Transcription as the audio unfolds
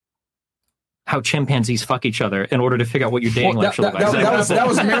how chimpanzees fuck each other in order to figure out what your dating life should look like. That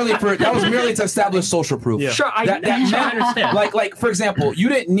was merely to establish social proof. Yeah. Sure, I understand. Like for example, you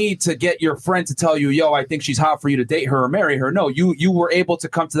didn't need to get your friend to tell you, "Yo, I think she's hot for you to date her or marry her." No, you were able to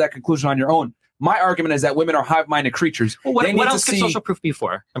come to that conclusion on your own. My argument is that women are hive-minded creatures. Well, what else could social proof be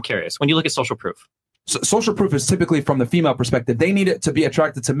for? I'm curious. When you look at social proof. Social proof is typically from the female perspective. They need it to be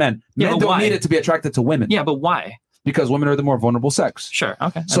attracted to men. Men don't need it to be attracted to women. Yeah, but why? Because women are the more vulnerable sex. Sure.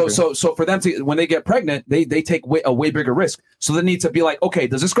 Okay. So for them to, when they get pregnant, they take a way bigger risk. So they need to be like, okay,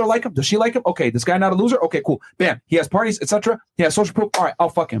 does this girl like him? Does she like him? Okay, this guy not a loser? Okay, cool. Bam. He has parties, etc. He has social proof. All right, I'll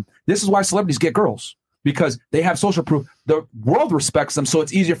fuck him. This is why celebrities get girls. Because they have social proof. The world respects them, so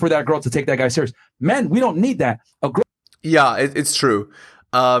it's easier for that girl to take that guy serious. Men, we don't need that. Yeah, it's true.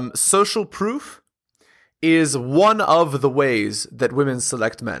 Social proof is one of the ways that women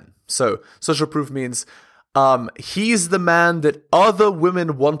select men. So social proof means he's the man that other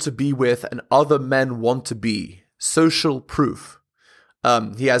women want to be with and other men want to be. Social proof.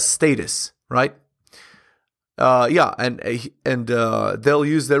 He has status, right? And they'll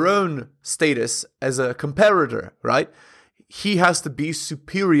use their own status as a comparator, right? He has to be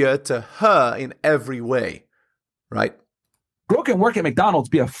superior to her in every way, right? Girl can work at McDonald's,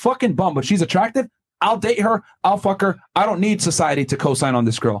 be a fucking bum, but she's attractive. I'll date her. I'll fuck her. I don't need society to co-sign on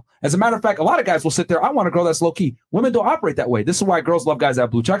this girl. As a matter of fact, a lot of guys will sit there. I want a girl that's low key. Women don't operate that way. This is why girls love guys that have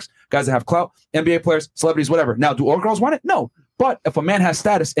blue checks, guys that have clout, NBA players, celebrities, whatever. Now, do all girls want it? No. But if a man has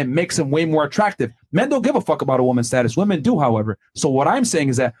status, it makes him way more attractive. Men don't give a fuck about a woman's status. Women do, however. So what I'm saying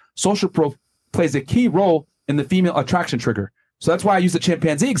is that social proof plays a key role in the female attraction trigger. So that's why I use the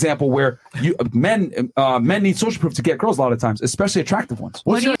chimpanzee example where men need social proof to get girls a lot of times, especially attractive ones.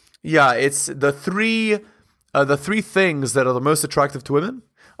 Yeah, it's the three things that are the most attractive to women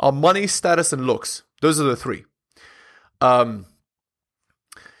are money, status, and looks. Those are the three. You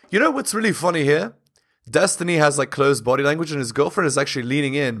know what's really funny here? Destiny has like closed body language and his girlfriend is actually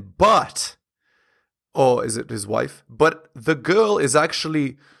leaning in, or is it his wife? But the girl is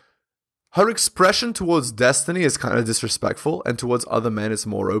actually, her expression towards Destiny is kind of disrespectful and towards other men it's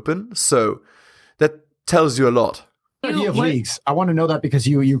more open. So that tells you a lot. Idea of leagues. I want to know that because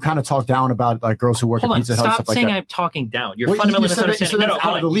you kind of talk down about like girls who work at Pizza Hut and stuff like that. Stop saying I'm talking down. You're fundamentally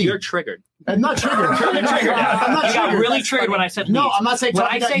misunderstanding. You're triggered. I'm not triggered. I'm not triggered. I got really triggered when I said leagues. No, I'm not saying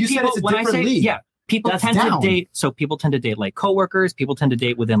talking down. You said it's a different league. Yeah. People tend to date. So people tend to date like coworkers. People tend to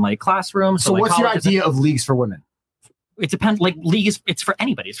date within like classrooms. So what's your idea of leagues for women? It depends. Like league is, it's for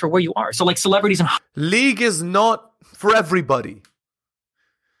anybody. It's for where you are. So like celebrities and league is not for everybody.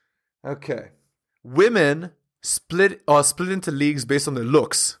 Okay, women split into leagues based on their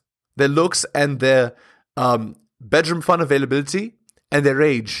looks and their bedroom fun availability and their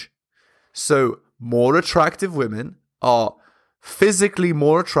age. So more attractive women are physically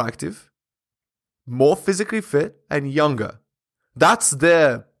more attractive, more physically fit, and younger. That's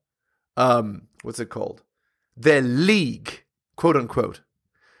their what's it called? Their league, quote unquote.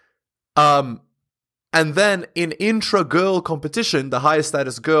 And then in intra-girl competition, the highest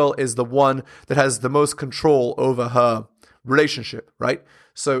status girl is the one that has the most control over her relationship, right?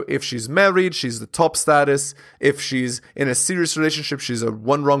 So if she's married, she's the top status. If she's in a serious relationship, she's a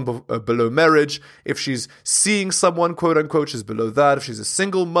one rung below marriage. If she's seeing someone, quote unquote, she's below that. If she's a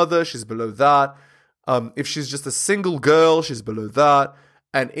single mother, she's below that. If she's just a single girl, she's below that.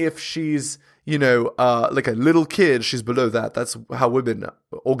 And if she's, like a little kid, she's below that. That's how women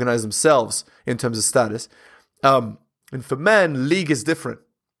organize themselves in terms of status. And for men, league is different.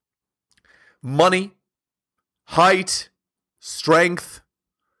 Money, height, strength.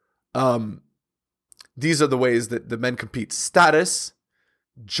 These are the ways that the men compete. Status,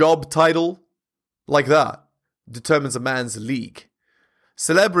 job title, like that, determines a man's league.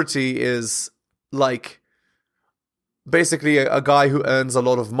 Celebrity is like basically a guy who earns a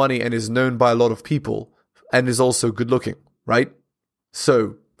lot of money and is known by a lot of people and is also good looking, right?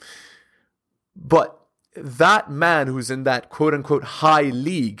 So, but that man who's in that quote unquote high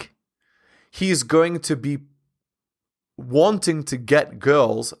league, he's going to be wanting to get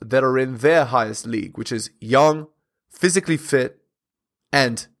girls that are in their highest league, which is young, physically fit,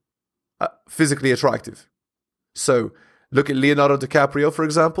 and physically attractive. So look at Leonardo DiCaprio, for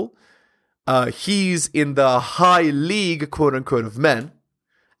example. He's in the high league, quote unquote, of men,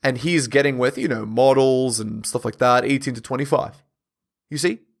 and he's getting with, models and stuff like that, 18 to 25. You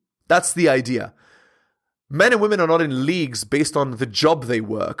see? That's the idea. Men and women are not in leagues based on the job they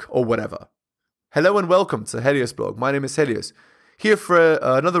work or whatever. Hello and welcome to Helios blog. My name is Helios, here for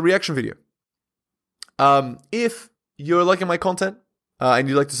another reaction video. If you're liking my content and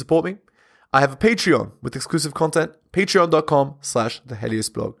you'd like to support me, I have a Patreon with exclusive content,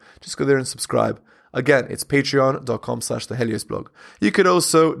 patreon.com/theheliosblog. Just go there and subscribe. Again, it's patreon.com/theheliosblog. You could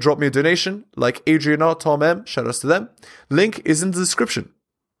also drop me a donation like Adrian R, Tom M. Shout outs to them. Link is in the description.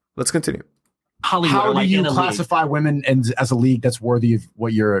 Let's continue. Hollywood, How do like you in a league. classify women as a league that's worthy of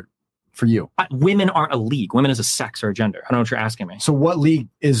what you're for you? Women aren't a league. Women is a sex or a gender. I don't know what you're asking me. So what league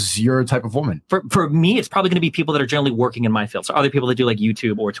is your type of woman? For me, it's probably going to be people that are generally working in my field. So other people that do like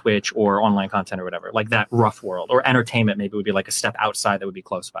YouTube or Twitch or online content or whatever, like that rough world. Or entertainment maybe would be like a step outside that would be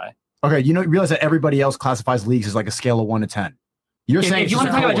close by. Okay, you realize that everybody else classifies leagues as like a scale of 1 to 10. You're saying if you want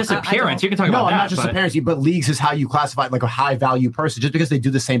to talk about just appearance, you can talk about that. No, not just appearance, but leagues is how you classify like a high value person. Just because they do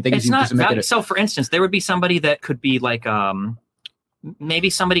the same thing as you doesn't make it. So for instance, there would be somebody that could be like maybe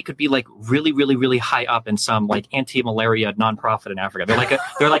somebody could be like really, really, really high up in some like anti-malaria nonprofit in Africa.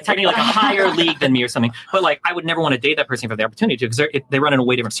 They're like technically like a higher league than me or something. But like I would never want to date that person if I have the opportunity to, because they run in a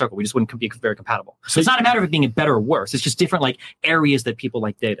way different circle. We just wouldn't be very compatible. So it's not a matter of it being better or worse. It's just different like areas that people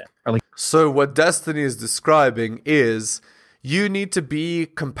like date in. Or like So what Destiny is describing is you need to be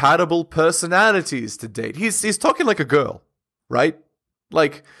compatible personalities to date. He's talking like a girl, right?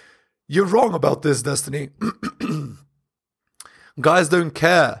 Like, you're wrong about this, Destiny. Guys don't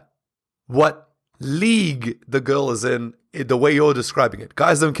care what league the girl is in the way you're describing it.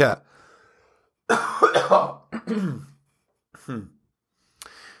 Guys don't care.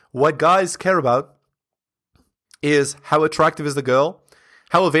 What guys care about is how attractive is the girl,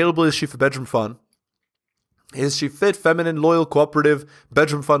 how available is she for bedroom fun, is she fit, feminine, loyal, cooperative,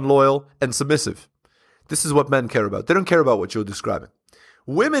 bedroom fun, loyal, and submissive. This is what men care about. They don't care about what you're describing.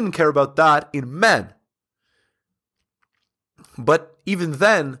 Women care about that in men. But even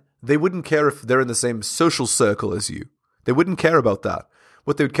then, they wouldn't care if they're in the same social circle as you. They wouldn't care about that.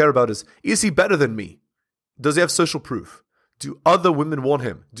 What they would care about is he better than me? Does he have social proof? Do other women want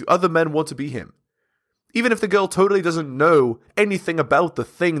him? Do other men want to be him? Even if the girl totally doesn't know anything about the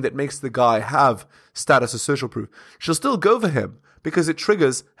thing that makes the guy have status or social proof, she'll still go for him because it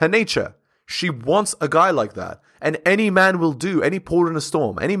triggers her nature. She wants a guy like that. And any man will do, any port in a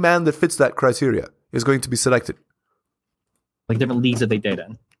storm, any man that fits that criteria is going to be selected. like different leagues that they date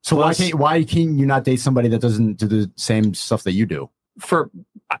in. So why can't you not date somebody that doesn't do the same stuff that you do?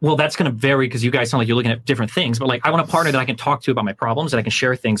 Well, that's going to vary because you guys sound like you're looking at different things. But like, I want a partner that I can talk to about my problems, that I can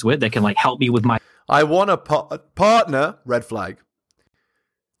share things with, that can like help me with my. I want a partner, red flag,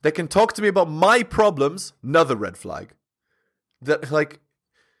 that can talk to me about my problems, another red flag. That like,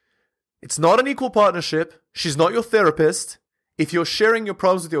 it's not an equal partnership. She's not your therapist. If you're sharing your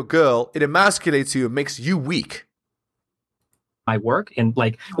problems with your girl, it emasculates you and makes you weak. My work and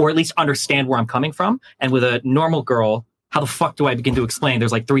like, or at least understand where I'm coming from. And with a normal girl, how the fuck do I begin to explain?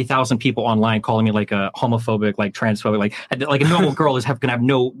 There's like 3,000 people online calling me like a homophobic, like transphobic, like a normal girl is gonna have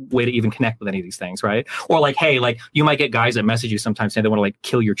no way to even connect with any of these things, right? Or like, hey, like you might get guys that message you sometimes saying they want to like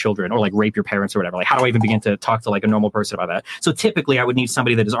kill your children or like rape your parents or whatever. Like, how do I even begin to talk to like a normal person about that? So typically, I would need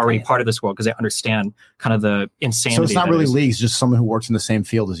somebody that is already part of this world because they understand kind of the insanity. So it's not really leagues, just someone who works in the same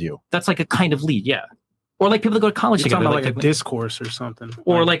field as you. That's like a kind of lead, yeah. Or like people that go to college together, like a discourse or something,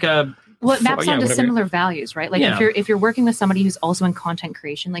 or like a. Well, it maps onto similar values, right? Like if you're working with somebody who's also in content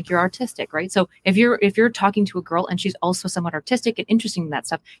creation, like you're artistic, right? So if you're talking to a girl and she's also somewhat artistic and interesting in that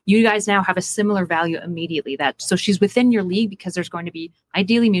stuff, you guys now have a similar value immediately. So she's within your league because there's going to be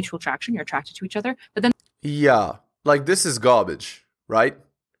ideally mutual attraction. You're attracted to each other, but then like this is garbage, right?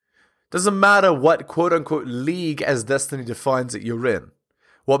 Doesn't matter what quote unquote league as Destiny defines it you're in.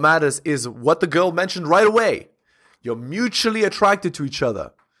 What matters is what the girl mentioned right away. You're mutually attracted to each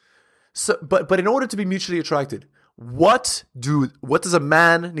other. So, but in order to be mutually attracted, what does a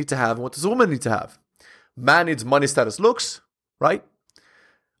man need to have and what does a woman need to have? Man needs money, status, looks, right?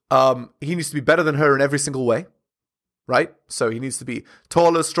 He needs to be better than her in every single way, right? So he needs to be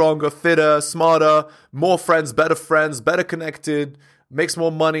taller, stronger, fitter, smarter, more friends, better connected, makes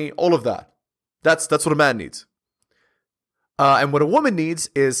more money, all of that. That's what a man needs. And what a woman needs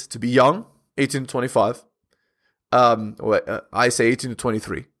is to be young, 18 to 25. I say 18 to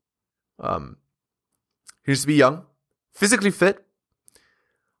 23. He needs to be young, physically fit,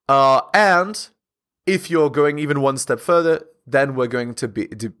 and if you're going even one step further, then we're going to be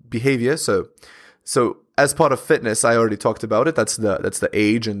behavior. So as part of fitness, I already talked about it. That's the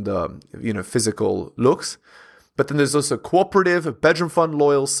age and the physical looks. But then there's also cooperative, bedroom fun,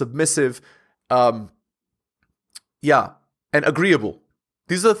 loyal, submissive, and agreeable.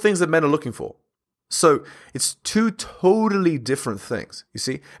 These are the things that men are looking for. So it's two totally different things, you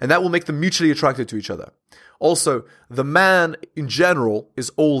see? And that will make them mutually attracted to each other. Also, the man in general is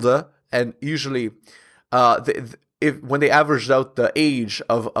older, and usually when they averaged out the age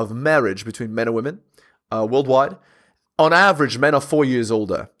of marriage between men and women worldwide, on average, men are 4 years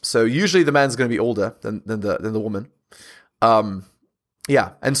older. So usually the man's going to be older than the woman.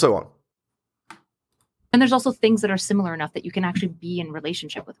 Yeah, and so on. And there's also things that are similar enough that you can actually be in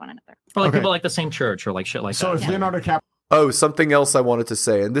relationship with one another. Or like people like the same church or like shit like So that. if Leonardo DiCaprio, Oh, something else I wanted to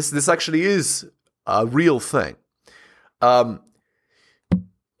say, and this actually is a real thing.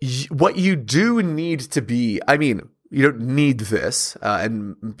 What you do need to be, I mean, you don't need this,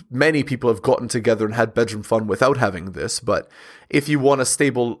 and many people have gotten together and had bedroom fun without having this, but if you want a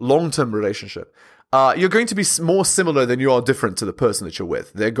stable long-term relationship, you're going to be more similar than you are different to the person that you're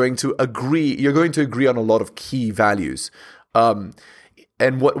with. You're going to agree on a lot of key values. And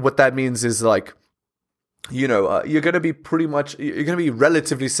what that means is like, you know, you're going to be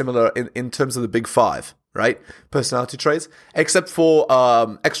relatively similar in terms of the big five, right? Personality traits, except for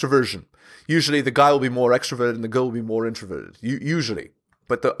extroversion. Usually the guy will be more extroverted and the girl will be more introverted, usually.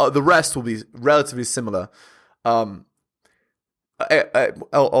 But the rest will be relatively similar.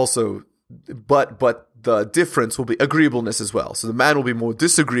 Also, but the difference will be agreeableness as well. So the man will be more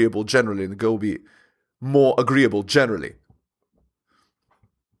disagreeable generally and the girl will be more agreeable generally.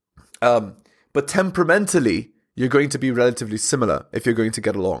 But temperamentally, you're going to be relatively similar if you're going to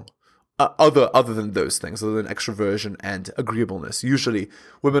get along. Other than those things, other than extroversion and agreeableness. Usually,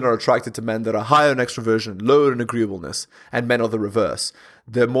 women are attracted to men that are higher in extroversion, lower in agreeableness, and men are the reverse.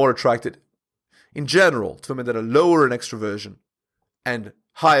 They're more attracted, in general, to women that are lower in extroversion and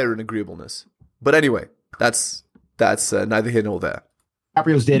higher in agreeableness. But anyway, that's neither here nor there.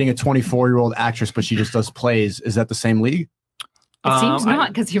 DiCaprio's dating a 24-year-old actress, but she just does plays. Is that the same league? It seems not,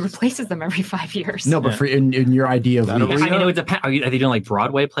 because he replaces them every 5 years. No, but for in your idea of league. I mean, it would depend. Are they doing like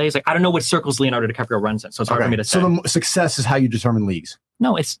Broadway plays? Like, I don't know what circles Leonardo DiCaprio runs in, so it's hard for me to say. So the success is how you determine leagues.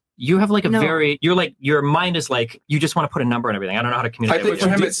 No, it's you have like your mind is like you just want to put a number on everything. I don't know how to I communicate. think for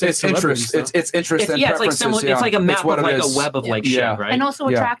him, it's interest. It's interest and it's like preferences. it's like a map what of like it a is. web of like shit, right? And also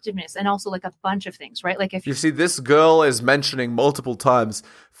attractiveness, and also like a bunch of things, right? Like if You see, this girl is mentioning multiple times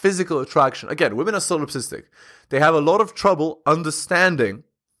physical attraction. Again, women are solipsistic. They have a lot of trouble understanding.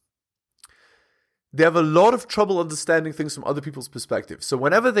 They have a lot of trouble understanding things from other people's perspective. So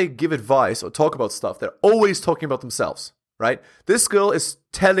whenever they give advice or talk about stuff, they're always talking about themselves, right? This girl is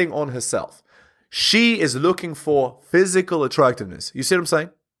telling on herself. She is looking for physical attractiveness. You see what I'm saying?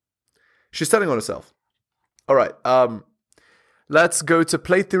 She's telling on herself. All right. Let's go to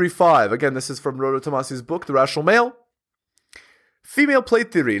Plate Theory 5. Again, this is from Rolo Tomasi's book, The Rational Male. Female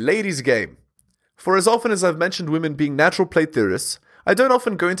plate theory, ladies' game. For as often as I've mentioned women being natural plate theorists, I don't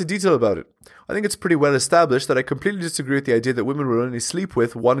often go into detail about it. I think it's pretty well established that I completely disagree with the idea that women will only sleep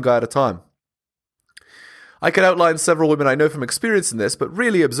with one guy at a time. I could outline several women I know from experience in this, but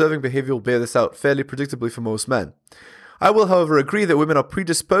really observing behavior will bear this out fairly predictably for most men. I will, however, agree that women are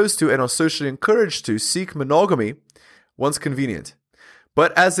predisposed to and are socially encouraged to seek monogamy once convenient.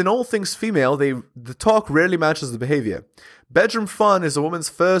 But as in all things female, the talk rarely matches the behavior. Bedroom fun is a woman's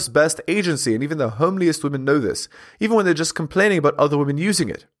first best agency, and even the homeliest women know this, even when they're just complaining about other women using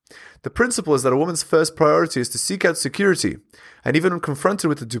it. The principle is that a woman's first priority is to seek out security, and even when confronted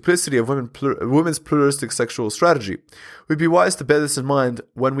with the duplicity of women's pluralistic sexual strategy, we'd be wise to bear this in mind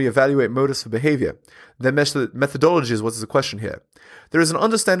when we evaluate motives for behavior. Their methodology is what is the question here. There is an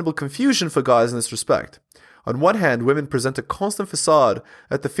understandable confusion for guys in this respect. On one hand, women present a constant facade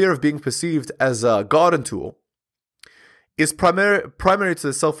that the fear of being perceived as a garden tool is primary to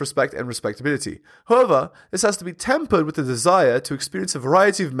the self-respect and respectability. However, this has to be tempered with the desire to experience a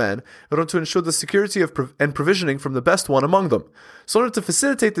variety of men in order to ensure the security of and provisioning from the best one among them. So in order to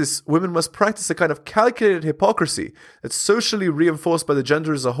facilitate this, women must practice a kind of calculated hypocrisy that's socially reinforced by the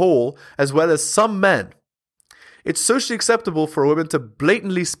gender as a whole, as well as some men. It's socially acceptable for a woman to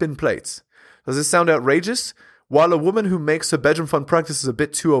blatantly spin plates. Does this sound outrageous? While a woman who makes her bedroom fun practices a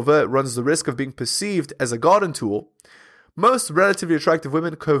bit too overt runs the risk of being perceived as a garden tool, most relatively attractive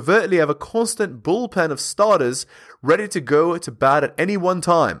women covertly have a constant bullpen of starters ready to go to bat at any one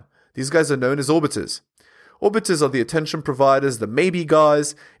time. These guys are known as orbiters. Orbiters are the attention providers, the maybe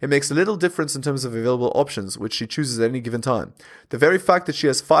guys. It makes a little difference in terms of available options, which she chooses at any given time. The very fact that she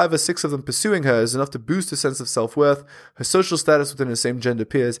has 5 or 6 of them pursuing her is enough to boost her sense of self-worth, her social status within her same gender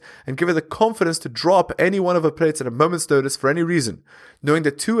peers, and give her the confidence to drop any one of her plates at a moment's notice for any reason, knowing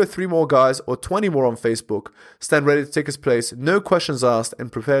that 2 or 3 more guys, or 20 more on Facebook, stand ready to take his place, no questions asked,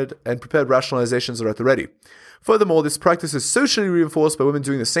 and prepared rationalizations are at the ready. Furthermore, this practice is socially reinforced by women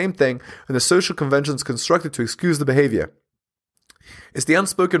doing the same thing, and the social conventions constructed to excuse the behavior. It's the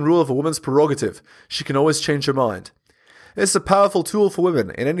unspoken rule of a woman's prerogative. She can always change her mind. It's a powerful tool for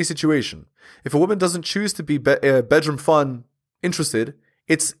women in any situation. If a woman doesn't choose to be bedroom fun interested,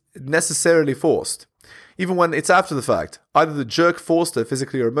 it's necessarily forced. even when it's after the fact. Either the jerk forced her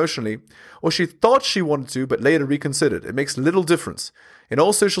physically or emotionally, or she thought she wanted to but later reconsidered. It makes little difference. In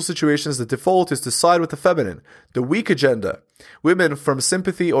all social situations, the default is to side with the feminine, the weaker gender, women from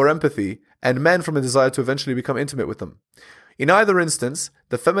sympathy or empathy, and men from a desire to eventually become intimate with them. In either instance,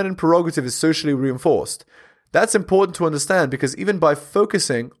 the feminine prerogative is socially reinforced. That's important to understand because even by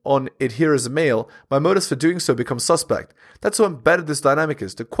focusing on it here as a male, my motives for doing so become suspect. That's how embedded this dynamic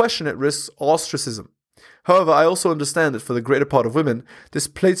is. To question it risks ostracism. However, I also understand that for the greater part of women, this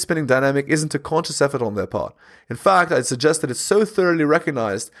plate spinning dynamic isn't a conscious effort on their part. In fact, I'd suggest that it's so thoroughly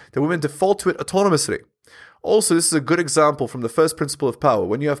recognized that women default to it autonomously. Also, this is a good example from the first principle of power.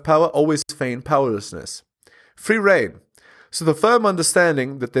 When you have power, always feign powerlessness. Free reign. So the firm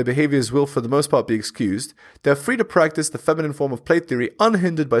understanding that their behaviors will for the most part be excused, they are free to practice the feminine form of plate theory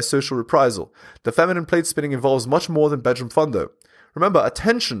unhindered by social reprisal. The feminine plate spinning involves much more than bedroom fun though. Remember,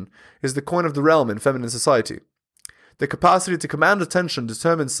 attention is the coin of the realm in feminine society. The capacity to command attention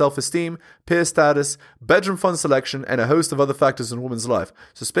determines self-esteem, peer status, bedroom fun selection, and a host of other factors in a woman's life.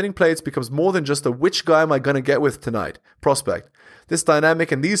 So spinning plates becomes more than just a which guy am I gonna get with tonight prospect. This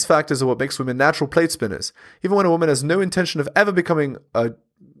dynamic and these factors are what makes women natural plate spinners. Even when a woman has no intention of ever becoming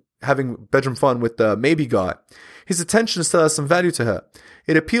having bedroom fun with the maybe guy, his attention still has some value to her.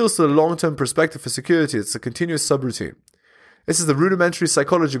 It appeals to the long-term perspective for security. It's a continuous subroutine. This is the rudimentary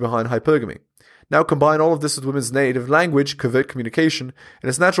psychology behind hypergamy. Now combine all of this with women's native language, covert communication, and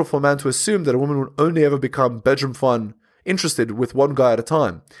it's natural for a man to assume that a woman will only ever become bedroom fun interested with one guy at a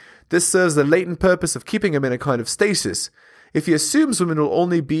time. This serves the latent purpose of keeping him in a kind of stasis. If he assumes women will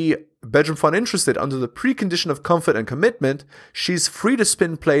only be bedroom fun interested under the precondition of comfort and commitment, she's free to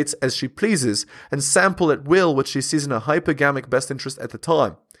spin plates as she pleases and sample at will what she sees in her hypergamic best interest at the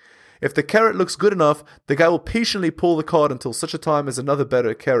time. If the carrot looks good enough, the guy will patiently pull the card until such a time as another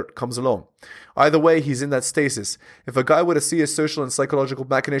better carrot comes along. Either way, he's in that stasis. If a guy were to see his social and psychological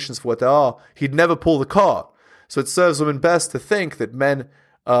machinations for what they are, he'd never pull the card. So it serves women best to think that men,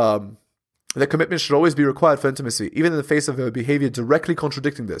 their commitment should always be required for intimacy, even in the face of their behavior directly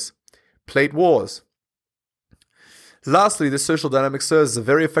contradicting this. Plate wars. Lastly, this social dynamic serves as a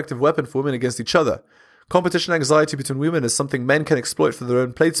very effective weapon for women against each other. Competition anxiety between women is something men can exploit for their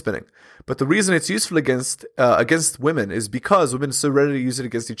own plate spinning. But the reason it's useful against women is because women so rarely use it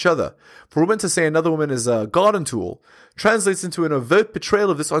against each other. For a woman to say another woman is a garden tool translates into an overt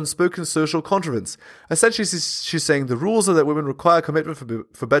betrayal of this unspoken social contrivance. Essentially, she's saying the rules are that women require commitment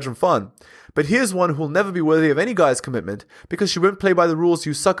for bedroom fun. But here's one who will never be worthy of any guy's commitment because she won't play by the rules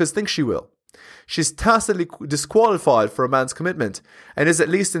you suckers think she will. She's tacitly disqualified for a man's commitment, and is at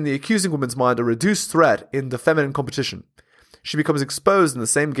least in the accusing woman's mind a reduced threat in the feminine competition. She becomes exposed in the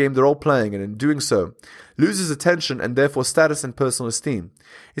same game they're all playing, and in doing so, loses attention and therefore status and personal esteem.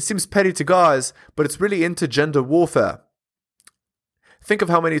 It seems petty to guys, but it's really intergender warfare. Think of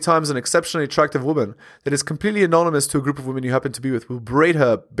how many times an exceptionally attractive woman that is completely anonymous to a group of women you happen to be with will berate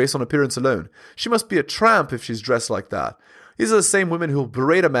her based on appearance alone. She must be a tramp if she's dressed like that. These are the same women who will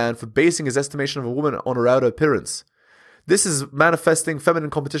berate a man for basing his estimation of a woman on her outer appearance. This is manifesting feminine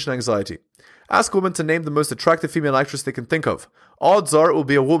competition anxiety. Ask a woman to name the most attractive female actress they can think of. Odds are it will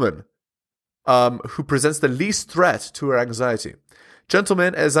be a woman who presents the least threat to her anxiety.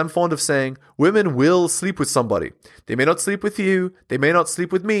 Gentlemen, as I'm fond of saying, women will sleep with somebody. They may not sleep with you, they may not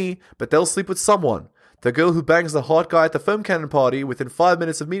sleep with me, but they'll sleep with someone. The girl who bangs the hot guy at the foam cannon party within 5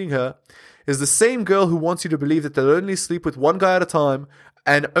 minutes of meeting her is the same girl who wants you to believe that they'll only sleep with one guy at a time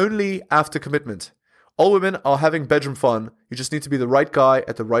and only after commitment. All women are having bedroom fun. You just need to be the right guy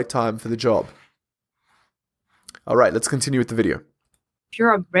at the right time for the job. All right, let's continue with the video. If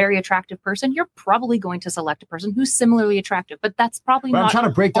you're a very attractive person, you're probably going to select a person who's similarly attractive, but that's probably not. I'm trying to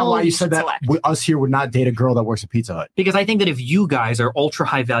break down why you said that select. us here would not date a girl that works at Pizza Hut. Because I think that if you guys are ultra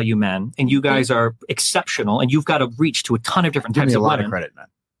high value men and you guys are exceptional and you've got to reach to a ton of different Give types me a of lot women, of credit, man.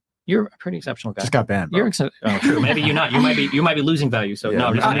 you're a pretty exceptional guy. Just got banned. Bro. You're true. Maybe you're not. You might be losing value. So Yeah. no,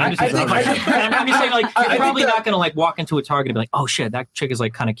 I'm just saying like you're probably not going to like walk into a Target and be like, oh shit, that chick is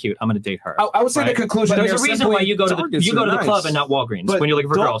like kind of cute. I'm going to date her. I would say the conclusion. But there's here a reason simply- why you go to the club and not Walgreens when you're looking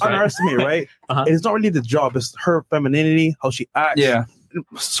for don't girls, right? underestimate, right? It's not really the job; it's her femininity, how she acts. Yeah.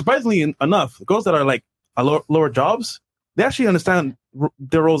 Surprisingly enough, girls that are like lower jobs, they actually understand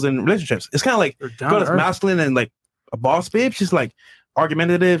their roles in relationships. It's kind of like girl that's masculine and like a boss babe. She's like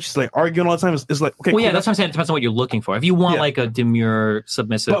argumentative. She's like arguing all the time. It's like okay. Well, cool, yeah, that's what I'm saying. It depends on what you're looking for. If you want like a demure,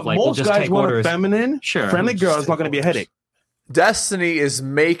 submissive, but like most we'll just guys take want orders. a feminine, friendly girl. It's not going to be a headache. Destiny is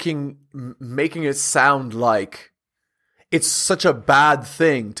making it sound like it's such a bad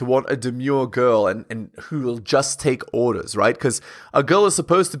thing to want a demure girl and who will just take orders, right? Because a girl is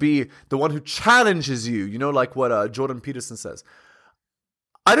supposed to be the one who challenges you. You know, like what Jordan Peterson says.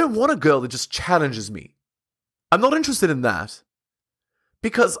 I don't want a girl that just challenges me. I'm not interested in that.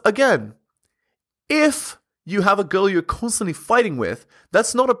 Because, again, if you have a girl you're constantly fighting with,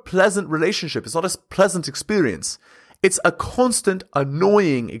 that's not a pleasant relationship. It's not a pleasant experience. It's a constant,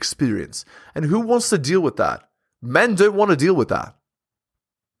 annoying experience. And who wants to deal with that? Men don't want to deal with that.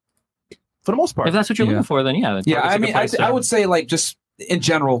 For the most part. If that's what you're looking for, then yeah. Yeah, I mean, I would say, like, just in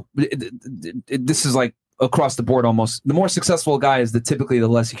general, this is like across the board almost. The more successful a guy is, typically the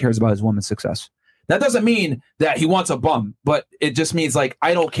less he cares about his woman's success. That doesn't mean that he wants a bum, but it just means, like,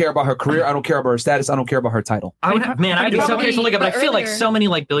 I don't care about her career, I don't care about her status, I don't care about her title. I'd be so curious to look at, but I feel like so many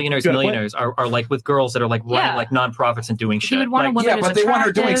like billionaires, millionaires are like with girls that are like running like nonprofits and doing shit. But they want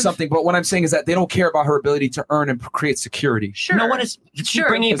her doing something. But what I'm saying is that they don't care about her ability to earn and create security. Sure. No one is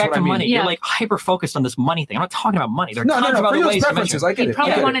bringing it back to money. You're like hyper focused on this money thing. I'm not talking about money. There are tons of other ways preferences. I get it.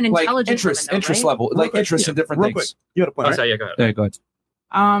 Probably want an intelligent interest level, like interest in different things. You had a point. Go ahead. Yeah, go ahead.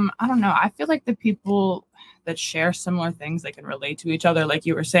 I don't know. I feel like the people that share similar things, they can relate to each other. Like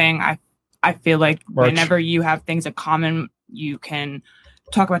you were saying, I feel like whenever you have things in common, you can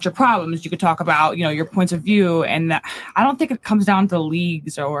talk about your problems. You could talk about, your points of view. And that, I don't think it comes down to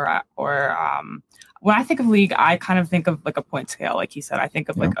leagues or when I think of league, I kind of think of like a point scale. Like he said, I think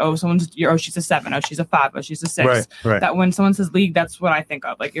of like, she's a 7, she's a 5, she's a 6. Right. That when someone says league, that's what I think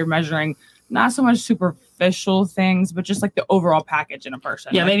of. Like you're measuring not so much superficial things, but just like the overall package in a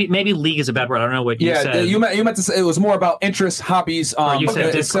person. Yeah, maybe league is a bad word. I don't know what you said. Yeah, you meant to say it was more about interests, hobbies. You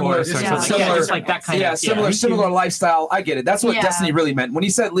said similar, just like that kind of similar lifestyle. I get it. That's what Destiny really meant. When he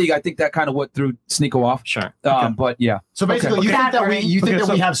said league, I think that kind of what threw Sneako off. Sure. But yeah. So basically, you think that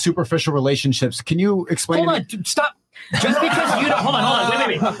we have superficial relationships. Can you explain? Hold on, stop. Just because you don't hold on,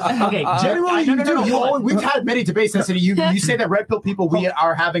 wait. Okay, generally you do. We've had many debates in the city. You say that red pill people we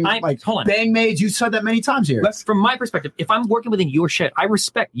are having bang maids. You said that many times here. From my perspective, if I'm working within your shit, I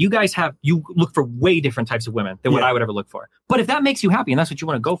respect you guys. You look for way different types of women than what I would ever look for. But if that makes you happy and that's what you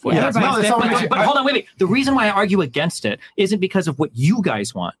want to go for, but hold on, wait. The reason why I argue against it isn't because of what you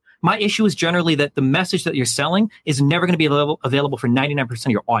guys want. My issue is generally that the message that you're selling is never going to be available for 99%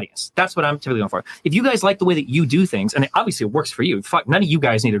 of your audience. That's what I'm typically going for. If you guys like the way that you do things, and obviously it works for you, fuck, none of you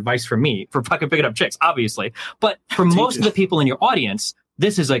guys need advice from me for fucking picking up chicks, obviously. But for most of the people in your audience,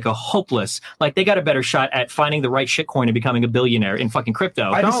 this is like a hopeless, like they got a better shot at finding the right shitcoin and becoming a billionaire in fucking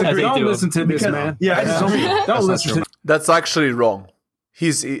crypto. I disagree. Don't listen to this, man. Yeah, don't listen to That's actually wrong.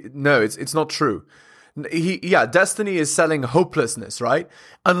 It's not true. Destiny is selling hopelessness, right?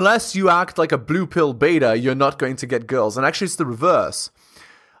 Unless you act like a blue pill beta, you're not going to get girls. And actually, it's the reverse.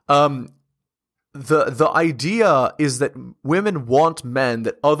 The idea is that women want men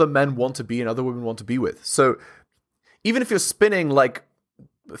that other men want to be and other women want to be with. So even if you're spinning like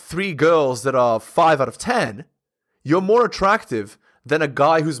 3 girls that are 5 out of 10, you're more attractive than a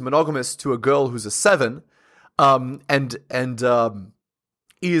guy who's monogamous to a girl who's a 7,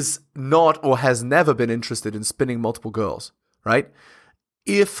 is not or has never been interested in spinning multiple girls, right?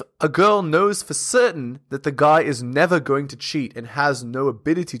 If a girl knows for certain that the guy is never going to cheat and has no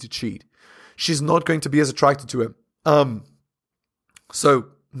ability to cheat, she's not going to be as attracted to him. So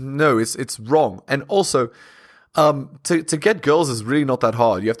no, it's wrong. And also, to get girls is really not that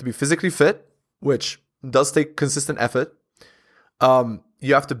hard. You have to be physically fit, which does take consistent effort.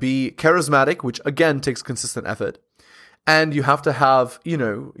 You have to be charismatic, which again takes consistent effort. And you have to have,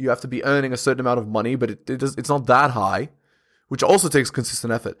 you have to be earning a certain amount of money, but it's not that high, which also takes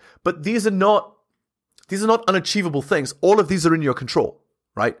consistent effort. But these are not unachievable things. All of these are in your control,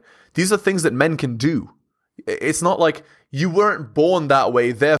 right? These are things that men can do. It's not like you weren't born that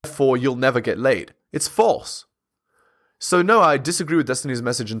way, therefore you'll never get laid. It's false. So no, I disagree with Destiny's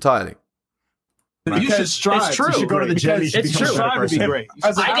message entirely. You should strive. It's true. You should go to the gym. It's true. Strive to be great.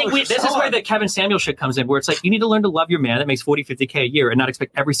 I think this is where the Kevin Samuel shit comes in, where it's like you need to learn to love your man that makes 40, 50K a year and not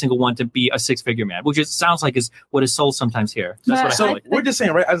expect every single one to be a 6-figure man, which sounds like is what is sold sometimes here. That's what I feel like. We're just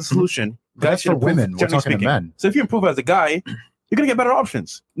saying, right, as a solution. That's for women. We're talking to men. So if you improve as a guy, you're going to get better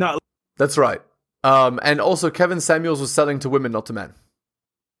options. No. That's right. And also Kevin Samuels was selling to women, not to men.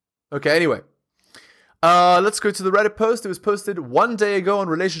 Okay, anyway. Let's go to the Reddit post. It was posted 1 day ago on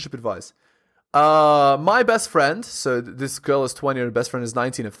relationship advice. My best friend, so this girl is 20 and her best friend is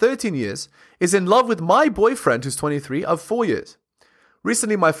 19 of 13 years, is in love with my boyfriend who's 23 of 4 years.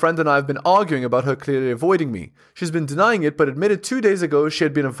 Recently, my friend and I have been arguing about her clearly avoiding me. She's been denying it, but admitted 2 days ago she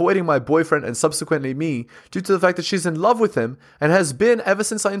had been avoiding my boyfriend and subsequently me due to the fact that she's in love with him and has been ever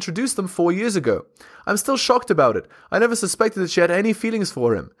since I introduced them 4 years ago. I'm still shocked about it. I never suspected that she had any feelings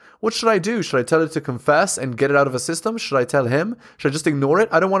for him. What should I do? Should I tell her to confess and get it out of her system? Should I tell him? Should I just ignore it?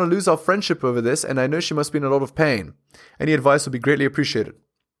 I don't want to lose our friendship over this, and I know she must be in a lot of pain. Any advice would be greatly appreciated.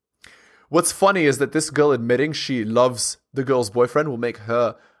 What's funny is that this girl admitting she loves the girl's boyfriend will make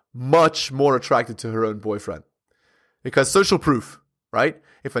her much more attracted to her own boyfriend. Because social proof, right?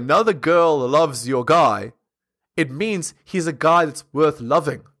 If another girl loves your guy, it means he's a guy that's worth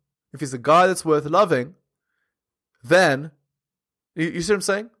loving. If he's a guy that's worth loving, then... You see what I'm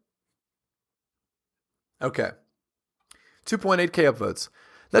saying? Okay. 2.8k upvotes.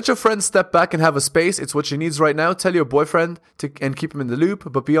 Let your friend step back and have a space. It's what she needs right now. Tell your boyfriend and keep him in the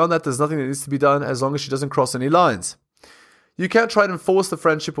loop. But beyond that, there's nothing that needs to be done as long as she doesn't cross any lines. You can't try to enforce the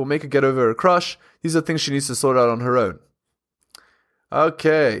friendship or make her get over her crush. These are things she needs to sort out on her own.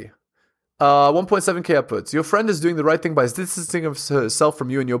 Okay. 1.7k upvotes. Your friend is doing the right thing by distancing herself from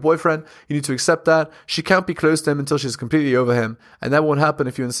you and your boyfriend. You need to accept that. She can't be close to him until she's completely over him. And that won't happen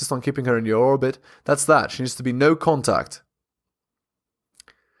if you insist on keeping her in your orbit. That's that. She needs to be no contact.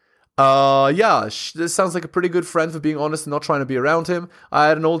 This sounds like a pretty good friend for being honest and not trying to be around him. I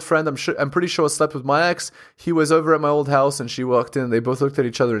had an old friend, I'm pretty sure slept with my ex. He was over at my old house and she walked in. They both looked at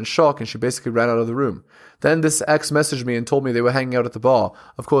each other in shock and she basically ran out of the room. Then this ex messaged me and told me they were hanging out at the bar.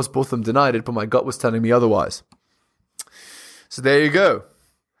 Of course, both of them denied it, but my gut was telling me otherwise. So there you go.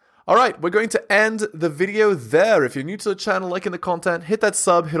 All right, we're going to end the video there. If you're new to the channel, liking the content, hit that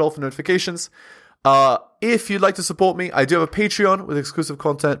sub, hit all for notifications. If you'd like to support me, I do have a Patreon with exclusive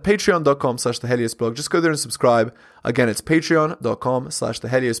content, patreon.com/theheliosblog. Just go there and subscribe. Again, it's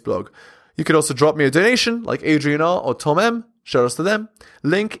patreon.com/theheliosblog. You could also drop me a donation like Adrian R or Tom M. Shout outs to them.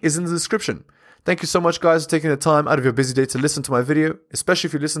 Link is in the description. Thank you so much, guys, for taking the time out of your busy day to listen to my video, especially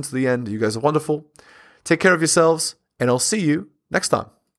if you listen to the end. You guys are wonderful. Take care of yourselves, and I'll see you next time.